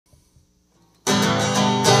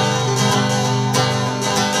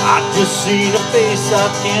just seen a face I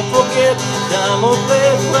can't forget. Time or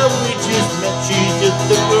place where we just met. She's just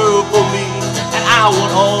the girl for me, and I want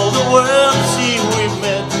all the world to see we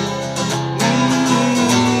met.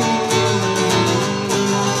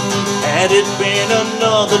 Had it been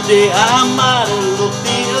another day, I might have looked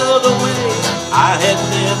the other way. I had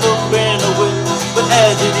never been away, but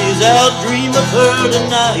as it is, I'll dream of her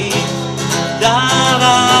tonight. Da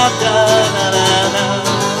da da da da da.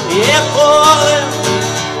 Yeah, falling,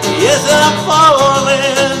 yes I'm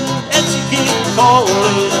falling, and she keeps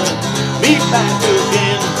calling me back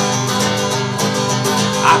again.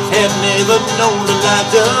 I have never known the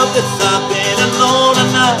light of this. I've been alone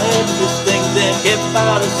at night, just things that kept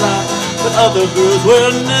out of sight. But other girls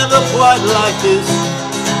were never quite like this.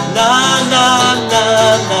 Nah, nah,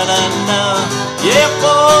 nah, nah, nah, nah. Yeah,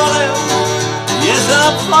 falling, yes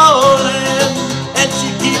I'm falling, and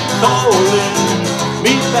she keeps calling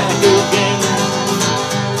me back again.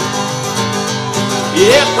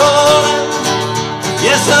 Yeah, falling,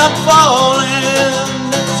 yes I'm falling,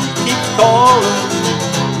 and she keeps calling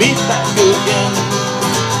me back again.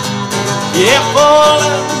 Yeah,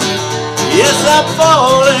 falling, yes I'm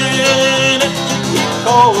falling, and she keeps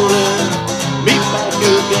calling me back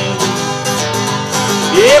again.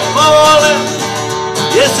 Yeah, falling,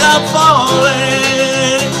 yes I'm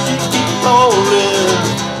falling, and she keeps calling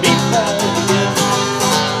me back again.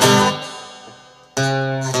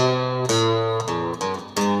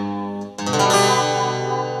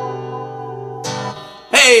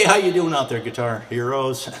 Hey, how you doing out there, guitar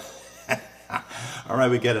heroes? All right,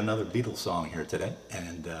 we got another Beatles song here today,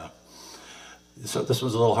 and so this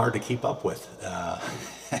was a little hard to keep up with.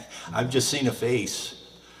 I've just seen a face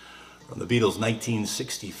from the Beatles'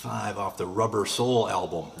 1965 off the Rubber Soul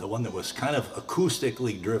album, the one that was kind of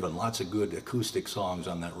acoustically driven. Lots of good acoustic songs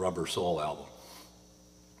on that Rubber Soul album.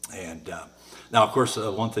 And now, of course,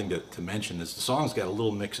 one thing to mention is the songs got a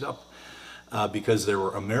little mixed up because there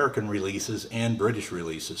were American releases and British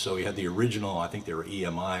releases. So we had the original, I think they were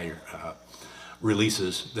EMI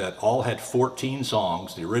releases that all had 14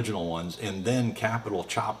 songs, the original ones, and then Capitol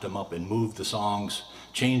chopped them up and moved the songs,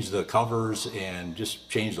 changed the covers, and just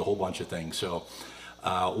changed a whole bunch of things. So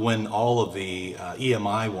when all of the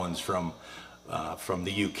EMI ones from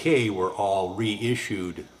the UK were all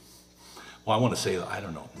reissued, well, I want to say, I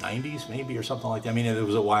don't know, 90s maybe or something like that. I mean, it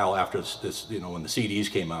was a while after this, you know, when the CDs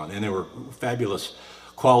came out, and they were fabulous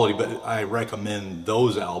quality, but I recommend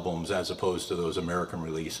those albums as opposed to those American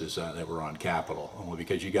releases that were on Capitol, only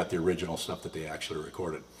because you got the original stuff that they actually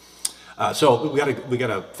recorded. So we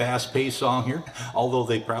got a fast-paced song here, although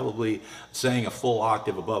they probably sang a full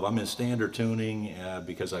octave above. I'm in standard tuning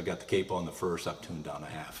because I've got the capo on the first. I've tuned down a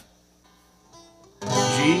half.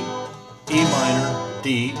 G, E minor,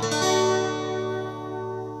 D,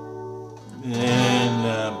 and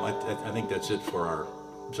I think that's it for our.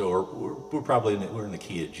 So we're probably we're in the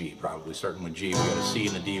key of G, probably starting with G. We got a C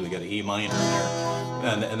and a D. We got an E minor in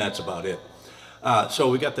there, and that's about it. So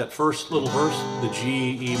we got that first little verse, the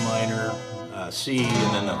G, E minor, C,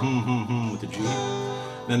 and then the with the G.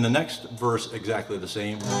 Then the next verse exactly the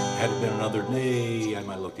same. Had it been another day, I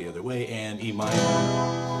might look the other way, and E minor.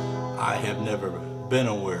 I have never been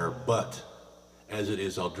aware, but as it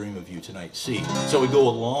is, I'll dream of you tonight. C. So we go a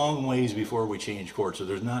long ways before we change chords. So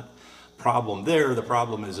there's not problem there. The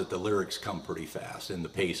problem is that the lyrics come pretty fast and the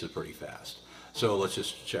pace is pretty fast. So let's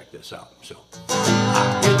just check this out. So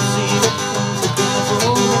I can see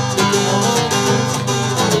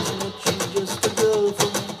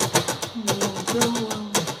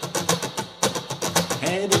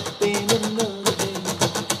had it been another day,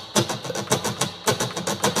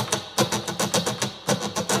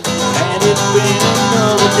 had it been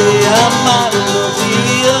another day, I might have looked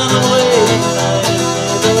the other way.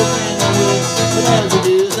 As it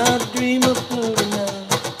is, I dream of her tonight.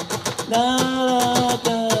 Da,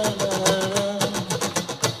 da, da, da.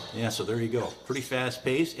 Yeah, so there you go. Pretty fast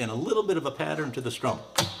pace and a little bit of a pattern to the strum.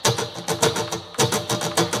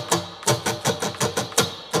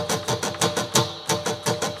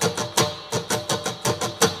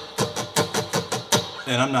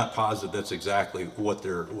 And I'm not positive that's exactly what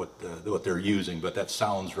they're using, but that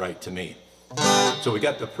sounds right to me. So we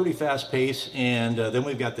got the pretty fast pace, and then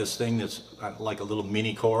we've got this thing that's like a little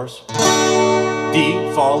mini chorus. D,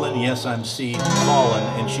 falling, yes I'm C, falling,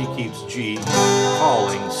 and she keeps G,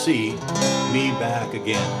 calling C, me back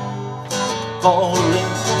again. Falling,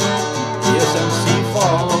 yes I'm C,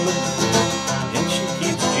 falling, and she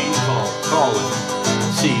keeps G, calling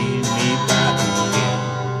C, me back again.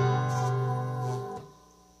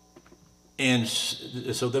 And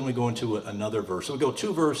so then we go into another verse. So we go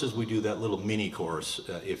 2 verses, we do that little mini chorus,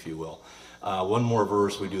 if you will. One more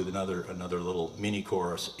verse, we do another little mini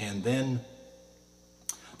chorus, and then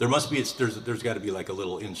there's got to be like a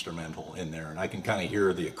little instrumental in there, and I can kind of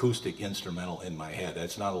hear the acoustic instrumental in my head.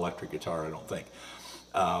 It's not electric guitar, I don't think.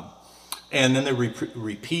 And then they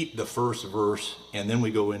repeat the first verse, and then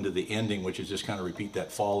we go into the ending, which is just kind of repeat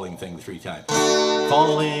that falling thing 3 times.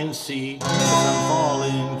 Falling, C, I'm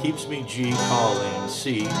falling, keeps me G, calling,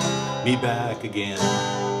 C, me back again.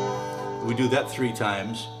 We do that 3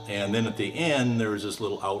 times, and then at the end there's this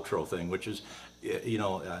little outro thing, which is, you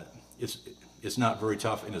know, it's not very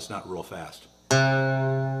tough and it's not real fast.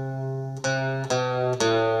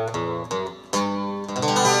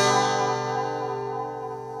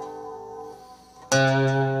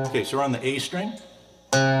 Okay, so we're on the A string,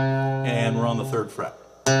 and we're on the 3rd fret.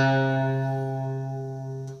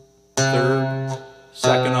 3rd,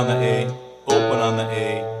 2nd on the A, open on the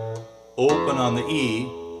A, open on the E,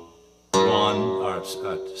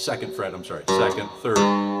 2nd fret, I'm sorry, 2nd, 3rd,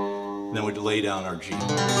 and then we lay down our G.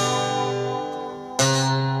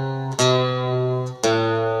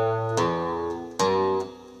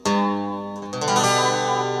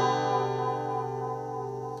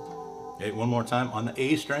 Okay, one more time on the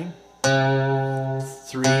A string.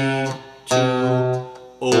 3, 2,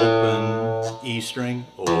 open, E string,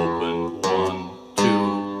 open, 1, 2,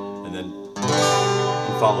 and then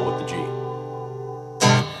follow with the G.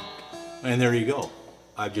 And there you go.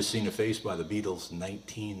 I've just seen a face by the Beatles,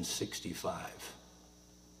 1965.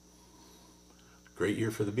 Great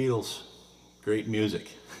year for the Beatles. Great music.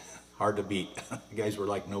 Hard to beat. You guys were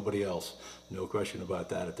like nobody else. No question about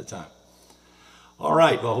that at the time. All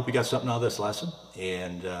right, well, I hope you got something out of this lesson,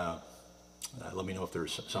 and let me know if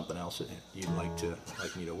there's something else that you'd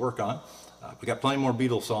like me to work on. We got plenty more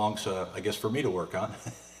Beatles songs, I guess, for me to work on.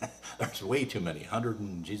 There's way too many,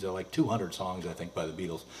 like 200 songs, I think, by the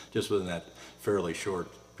Beatles, just within that fairly short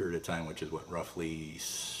period of time, which is what, roughly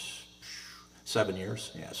 7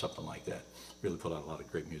 years? Yeah, something like that. Really put out a lot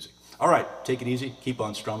of great music. All right, take it easy, keep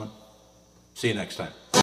on strumming. See you next time.